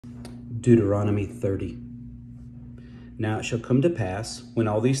Deuteronomy 30. Now it shall come to pass, when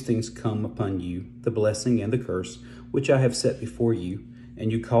all these things come upon you, the blessing and the curse, which I have set before you,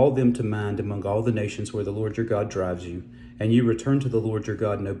 and you call them to mind among all the nations where the Lord your God drives you, and you return to the Lord your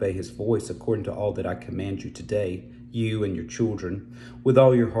God and obey his voice according to all that I command you today, you and your children, with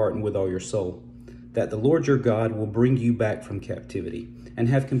all your heart and with all your soul, that the Lord your God will bring you back from captivity, and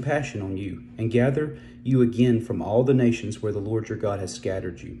have compassion on you, and gather you again from all the nations where the Lord your God has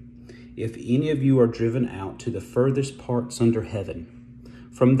scattered you. If any of you are driven out to the furthest parts under heaven,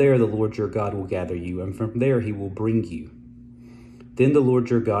 from there the Lord your God will gather you, and from there he will bring you. Then the Lord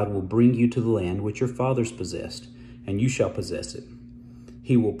your God will bring you to the land which your fathers possessed, and you shall possess it.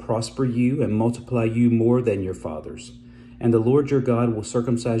 He will prosper you and multiply you more than your fathers. And the Lord your God will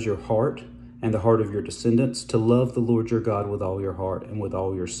circumcise your heart and the heart of your descendants to love the Lord your God with all your heart and with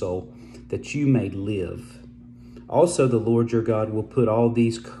all your soul, that you may live. Also the Lord your God will put all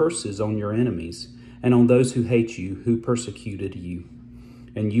these curses on your enemies and on those who hate you, who persecuted you.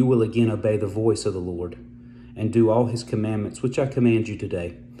 And you will again obey the voice of the Lord and do all his commandments, which I command you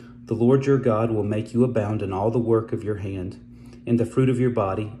today. The Lord your God will make you abound in all the work of your hand, in the fruit of your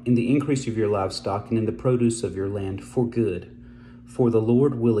body, in the increase of your livestock, and in the produce of your land for good. For the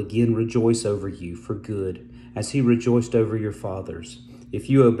Lord will again rejoice over you for good, as he rejoiced over your fathers, if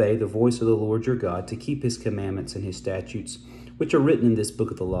you obey the voice of the Lord your God to keep his commandments and his statutes, which are written in this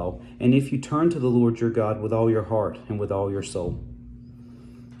book of the law, and if you turn to the Lord your God with all your heart and with all your soul.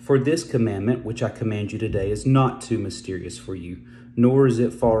 For this commandment, which I command you today, is not too mysterious for you, nor is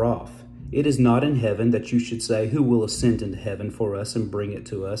it far off. It is not in heaven, that you should say, who will ascend into heaven for us and bring it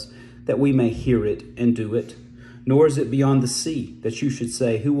to us, that we may hear it and do it? Nor is it beyond the sea, that you should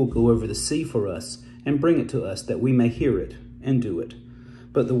say, who will go over the sea for us and bring it to us, that we may hear it and do it?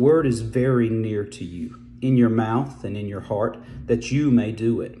 But the word is very near to you, in your mouth and in your heart, that you may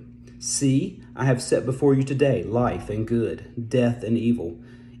do it. See, I have set before you today life and good, death and evil.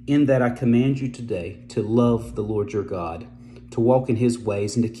 In that I command you today to love the Lord your God, to walk in his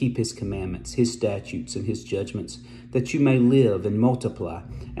ways and to keep his commandments, his statutes and his judgments, that you may live and multiply.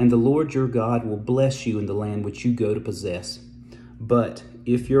 And the Lord your God will bless you in the land which you go to possess. But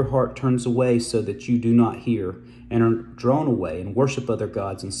if your heart turns away so that you do not hear, and are drawn away and worship other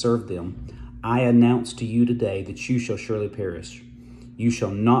gods and serve them, I announce to you today that you shall surely perish. You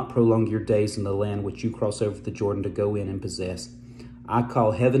shall not prolong your days in the land which you cross over the Jordan to go in and possess. I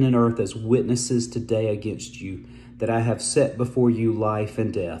call heaven and earth as witnesses today against you, that I have set before you life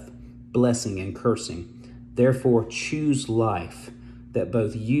and death, blessing and cursing. Therefore choose life, that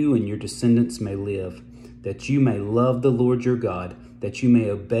both you and your descendants may live, that you may love the Lord your God, that you may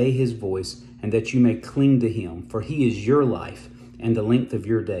obey his voice, and that you may cling to him, for he is your life and the length of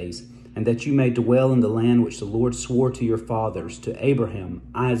your days, and that you may dwell in the land which the Lord swore to your fathers, to Abraham,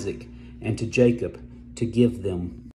 Isaac, and to Jacob, to give them.